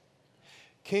there.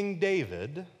 King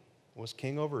David was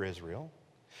king over Israel.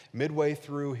 Midway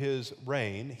through his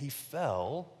reign, he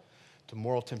fell to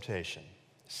moral temptation,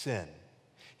 sin.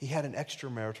 He had an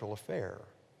extramarital affair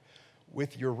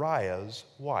with Uriah's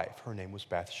wife. Her name was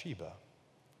Bathsheba.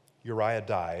 Uriah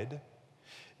died.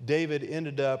 David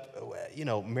ended up,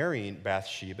 marrying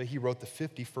Bathsheba. He wrote the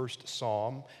 51st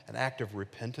Psalm, an act of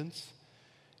repentance.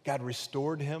 God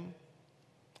restored him,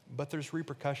 but there's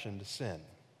repercussion to sin.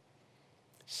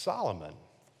 Solomon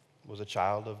was a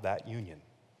child of that union.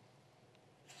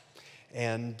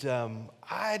 And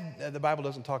the Bible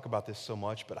doesn't talk about this so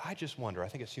much, but I just wonder, I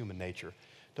think it's human nature.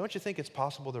 Don't you think it's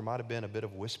possible there might have been a bit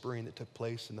of whispering that took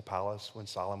place in the palace when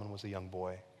Solomon was a young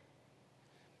boy?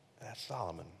 That's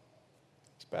Solomon.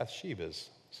 It's Bathsheba's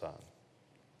son.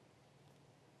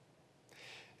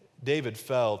 David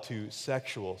fell to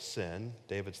sexual sin.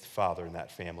 David's the father in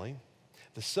that family.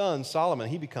 The son, Solomon,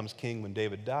 he becomes king when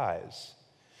David dies.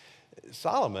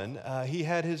 Solomon, he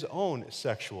had his own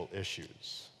sexual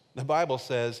issues. The Bible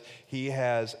says he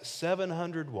has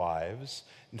 700 wives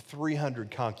and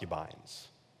 300 concubines.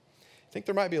 Think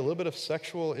there might be a little bit of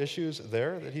sexual issues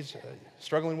there that he's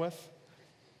struggling with?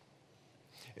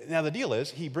 Now, the deal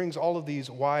is, he brings all of these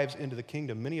wives into the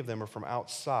kingdom. Many of them are from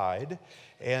outside,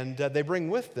 and they bring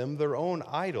with them their own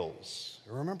idols.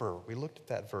 Remember, we looked at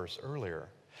that verse earlier,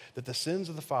 that the sins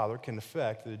of the father can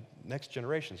affect the next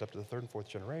generations, up to the third and fourth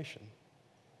generation.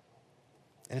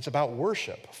 And it's about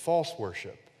worship, false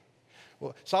worship.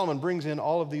 Well, Solomon brings in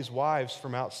all of these wives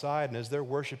from outside, and as they're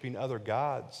worshiping other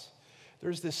gods,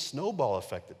 there's this snowball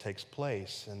effect that takes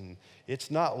place, and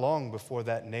it's not long before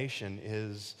that nation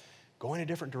is going a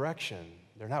different direction.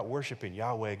 They're not worshiping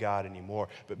Yahweh God anymore,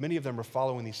 but many of them are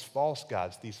following these false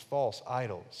gods, these false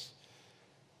idols.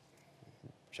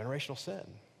 Generational sin.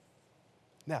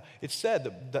 Now, it's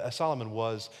said that Solomon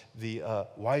was the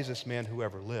wisest man who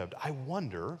ever lived. I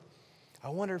wonder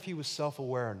if he was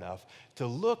self-aware enough to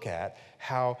look at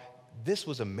how this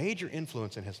was a major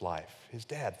influence in his life. His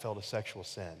dad fell to sexual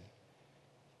sin.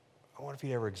 I wonder if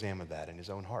he'd ever examined that in his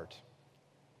own heart.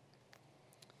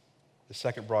 The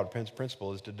second broad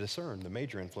principle is to discern the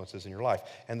major influences in your life.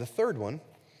 And the third one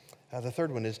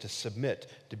is to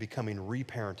submit to becoming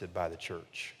reparented by the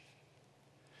church.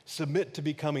 Submit to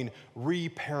becoming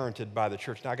reparented by the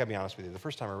church. Now, I got to be honest with you. The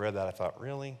first time I read that, I thought,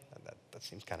 really? That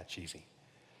seems kind of cheesy.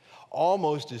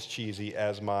 Almost as cheesy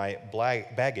as my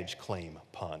baggage claim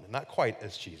pun. Not quite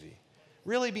as cheesy.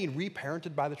 Really being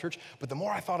reparented by the church. But the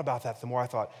more I thought about that, the more I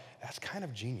thought, that's kind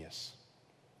of genius.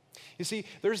 You see,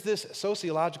 there's this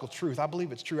sociological truth. I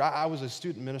believe it's true. I was a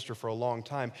student minister for a long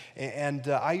time, and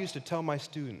I used to tell my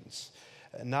students,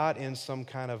 not in some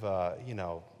kind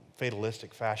of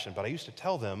fatalistic fashion, but I used to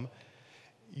tell them,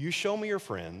 you show me your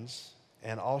friends,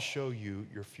 and I'll show you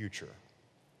your future.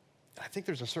 I think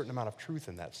there's a certain amount of truth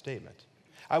in that statement.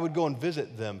 I would go and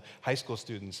visit them, high school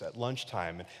students, at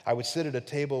lunchtime, and I would sit at a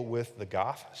table with the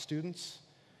goth students.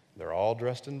 They're all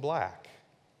dressed in black.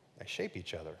 They shape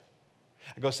each other.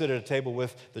 I go sit at a table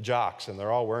with the jocks, and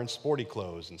they're all wearing sporty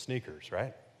clothes and sneakers,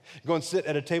 right? Go and sit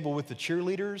at a table with the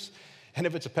cheerleaders, and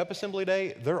if it's a pep assembly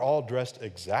day, they're all dressed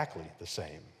exactly the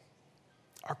same.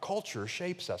 Our culture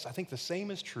shapes us. I think the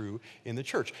same is true in the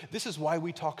church. This is why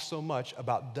we talk so much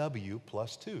about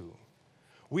W+2.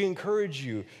 We encourage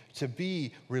you to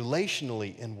be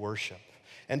relationally in worship,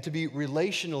 and to be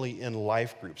relationally in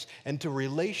life groups, and to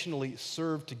relationally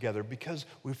serve together, because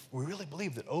we really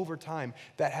believe that over time,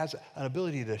 that has an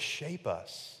ability to shape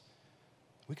us.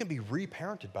 We can be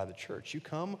reparented by the church. You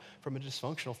come from a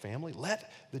dysfunctional family, let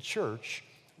the church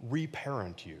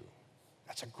reparent you.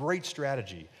 That's a great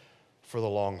strategy for the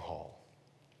long haul.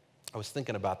 I was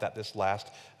thinking about that this last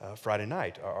Friday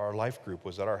night. Our life group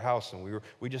was at our house, and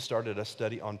we just started a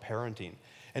study on parenting.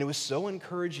 And it was so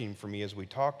encouraging for me as we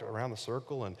talked around the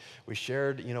circle and we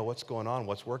shared, what's going on,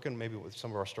 what's working, maybe with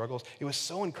some of our struggles. It was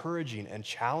so encouraging and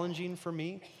challenging for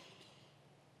me.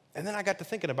 And then I got to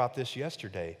thinking about this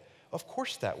yesterday. Of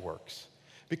course that works.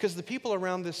 Because the people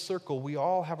around this circle, we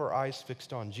all have our eyes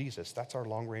fixed on Jesus. That's our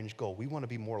long-range goal. We want to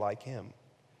be more like him.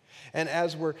 And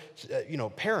as we're,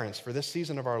 parents for this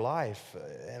season of our life,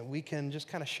 and we can just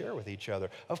kind of share with each other,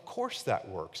 of course that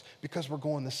works, because we're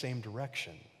going the same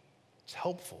direction. It's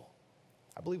helpful.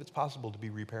 I believe it's possible to be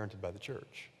reparented by the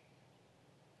church.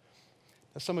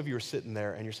 Now, some of you are sitting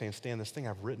there and you're saying, Stan, this thing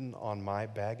I've written on my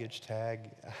baggage tag,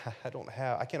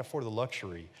 I can't afford the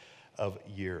luxury of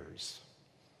years.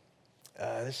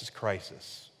 This is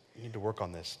crisis. You need to work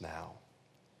on this now.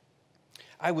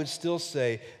 I would still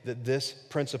say that this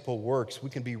principle works. We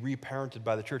can be reparented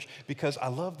by the church, because I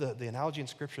love the analogy in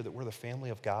Scripture that we're the family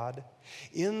of God.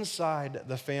 Inside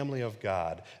the family of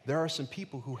God, there are some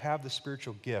people who have the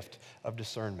spiritual gift of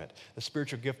discernment, the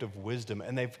spiritual gift of wisdom,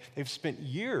 and they've spent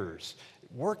years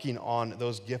working on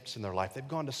those gifts in their life. They've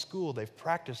gone to school, they've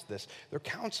practiced this. They're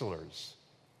counselors.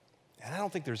 And I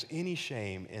don't think there's any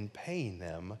shame in paying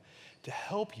them to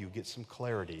help you get some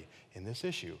clarity in this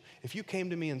issue. If you came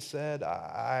to me and said,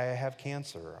 I have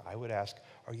cancer, I would ask,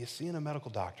 are you seeing a medical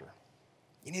doctor?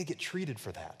 You need to get treated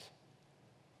for that.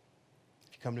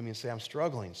 If you come to me and say, I'm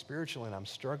struggling spiritually and I'm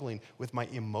struggling with my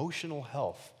emotional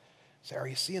health, say, are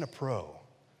you seeing a pro?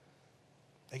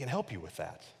 They can help you with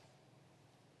that.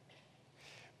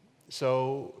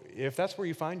 So if that's where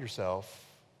you find yourself,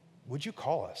 would you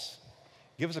call us?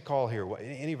 Give us a call here.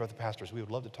 Any of our pastors, we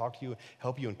would love to talk to you,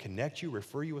 help you and connect you,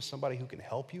 refer you with somebody who can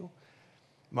help you.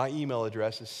 My email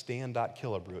address is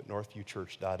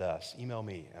stan.killebrew@northviewchurch.us. Email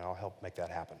me and I'll help make that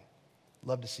happen.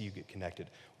 Love to see you get connected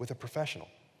with a professional.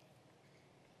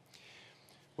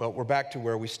 Well, we're back to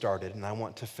where we started, and I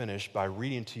want to finish by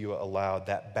reading to you aloud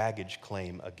that baggage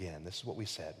claim again. This is what we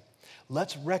said.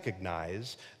 Let's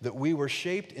recognize that we were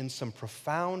shaped in some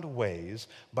profound ways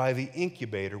by the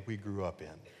incubator we grew up in.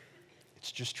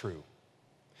 It's just true.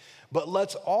 But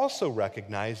let's also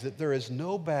recognize that there is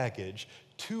no baggage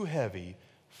too heavy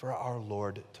for our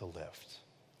Lord to lift.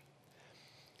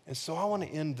 And so I want to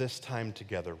end this time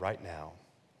together right now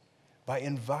by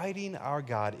inviting our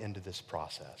God into this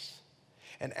process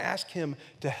and ask him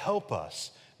to help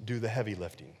us do the heavy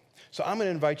lifting. So I'm going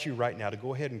to invite you right now to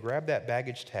go ahead and grab that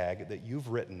baggage tag that you've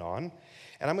written on,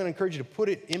 and I'm going to encourage you to put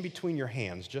it in between your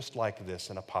hands just like this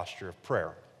in a posture of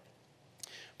prayer.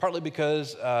 Partly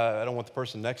because I don't want the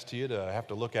person next to you to have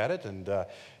to look at it, and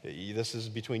this is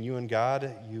between you and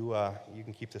God. You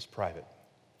can keep this private.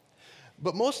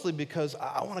 But mostly because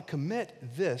I want to commit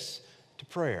this to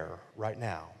prayer right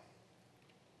now.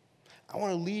 I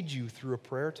want to lead you through a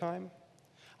prayer time.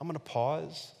 I'm going to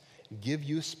pause, give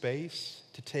you space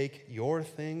to take your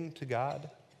thing to God,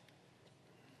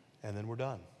 and then we're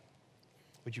done.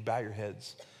 Would you bow your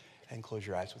heads and close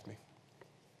your eyes with me?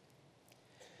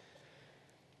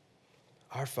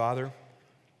 Our Father,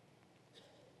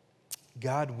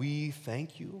 God, we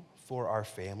thank you for our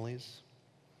families.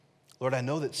 Lord, I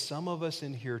know that some of us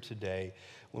in here today,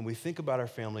 when we think about our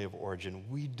family of origin,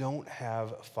 we don't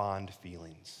have fond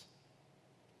feelings.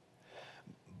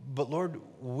 But Lord,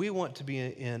 we want to be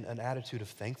in an attitude of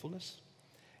thankfulness.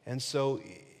 And so,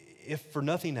 if for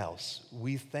nothing else,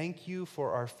 we thank you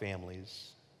for our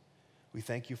families. We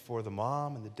thank you for the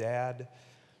mom and the dad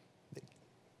that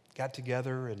got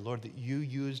together, and Lord, that you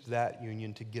used that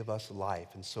union to give us life.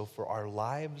 And so for our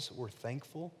lives, we're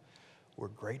thankful, we're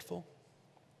grateful.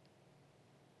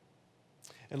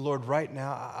 And Lord, right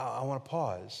now, I want to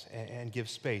pause and give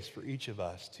space for each of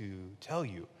us to tell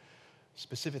you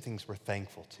specific things we're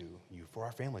thankful to you for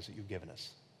our families that you've given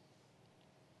us.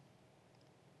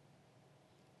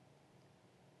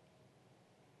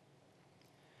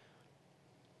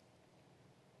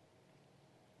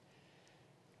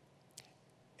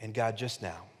 And God, just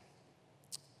now,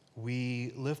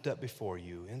 we lift up before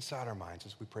you inside our minds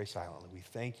as we pray silently. We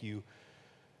thank you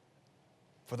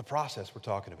for the process we're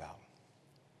talking about.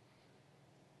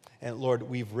 And Lord,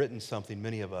 we've written something,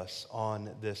 many of us, on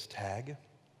this tag.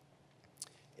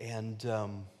 And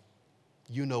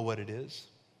you know what it is.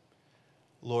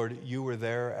 Lord, you were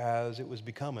there as it was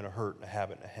becoming a hurt, a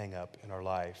habit, a hang-up in our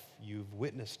life. You've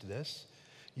witnessed this.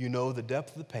 You know the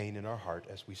depth of the pain in our heart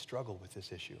as we struggle with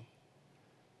this issue.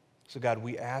 So God,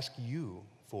 we ask you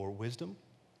for wisdom.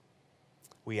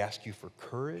 We ask you for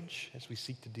courage as we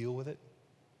seek to deal with it.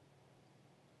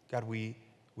 God, we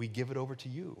give it over to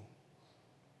you.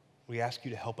 We ask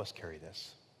you to help us carry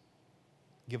this.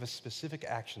 Give us specific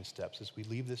action steps as we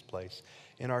leave this place.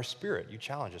 In our spirit, you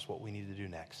challenge us what we need to do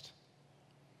next.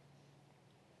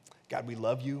 God, we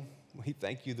love you. We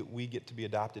thank you that we get to be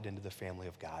adopted into the family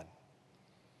of God.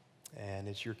 And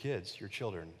it's your kids, your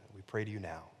children. We pray to you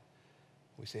now.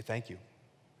 We say thank you.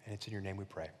 And it's in your name we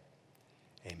pray.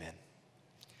 Amen.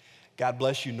 God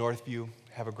bless you, Northview.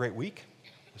 Have a great week.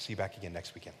 We'll see you back again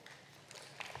next weekend.